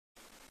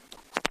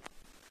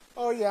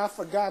Oh yeah, I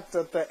forgot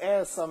to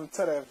add something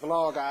to that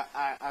vlog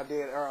I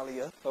did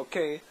earlier.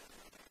 Okay,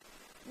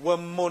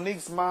 when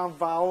Monique's mom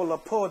Viola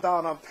pulled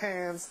down her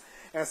pants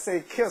and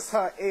say kiss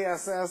her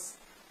ass.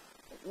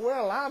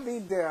 Well, I'll be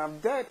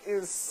damned. That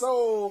is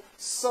so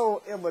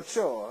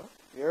immature.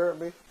 You heard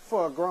me?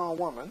 For a grown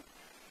woman.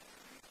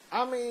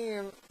 I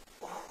mean,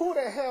 who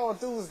the hell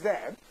does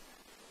that?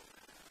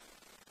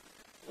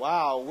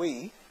 Wow,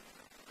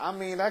 I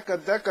mean, that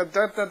could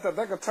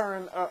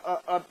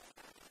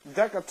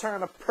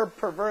turn a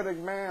perverted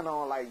man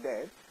on like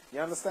that. You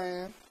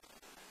understand?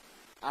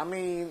 I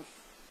mean,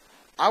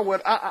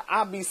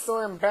 I'd be so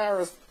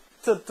embarrassed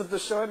to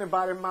show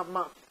anybody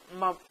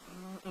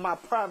my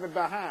private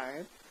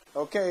behind.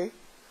 Okay,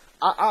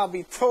 I'll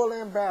be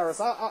totally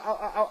embarrassed.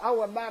 I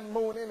would not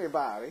moon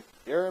anybody.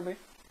 You hear me?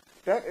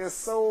 That is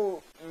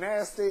so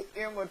nasty,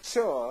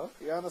 immature.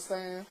 You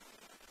understand?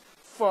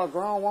 For a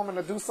grown woman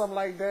to do something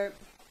like that,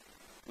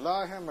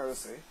 Lord have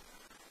mercy.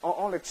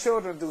 Only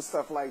children do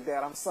stuff like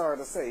that. I'm sorry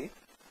to say.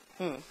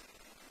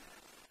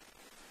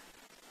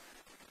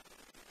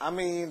 I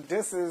mean,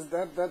 this is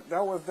that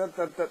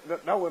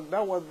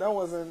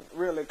wasn't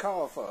really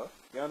called for.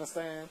 You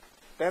understand?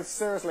 That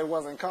seriously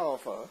wasn't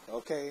called for.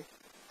 Okay.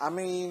 I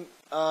mean,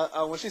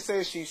 when she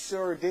says she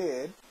sure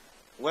did,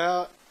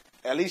 well,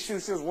 at least she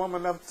was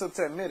woman enough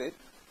to admit it.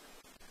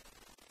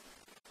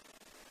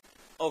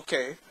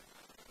 Okay.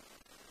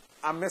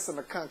 I'm missing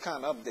a kind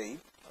of update.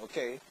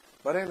 Okay.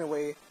 But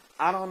anyway,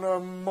 I don't know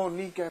if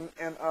Monique and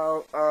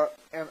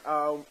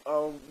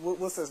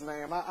what's his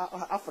name?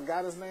 I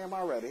forgot his name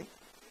already.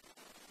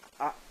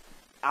 I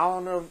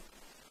don't know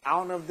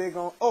if they're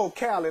gonna. Oh,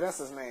 Cali, that's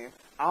his name.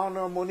 I don't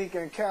know if Monique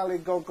and Cali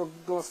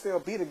gonna still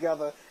be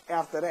together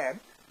after that,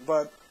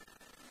 but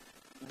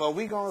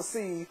we gonna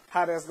see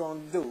how that's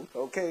gonna do.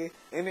 Okay,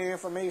 any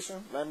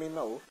information, let me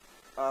know.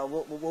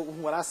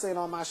 What I said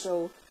on my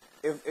show,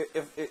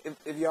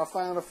 if y'all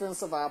find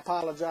offensive, I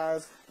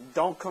apologize.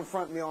 Don't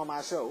confront me on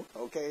my show.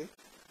 Okay,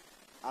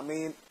 I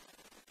mean,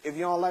 if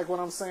you don't like what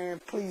I'm saying,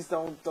 please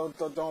don't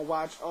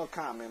watch or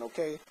comment.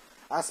 Okay,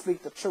 I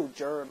speak the truth,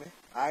 Jeremy.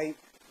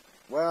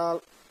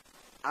 Well,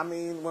 I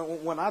mean,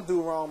 when I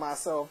do wrong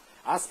myself,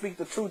 I speak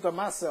the truth of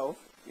myself,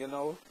 you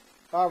know.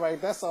 All right,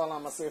 that's all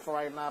I'm going to say for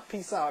right now.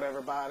 Peace out,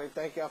 everybody.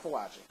 Thank y'all for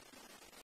watching.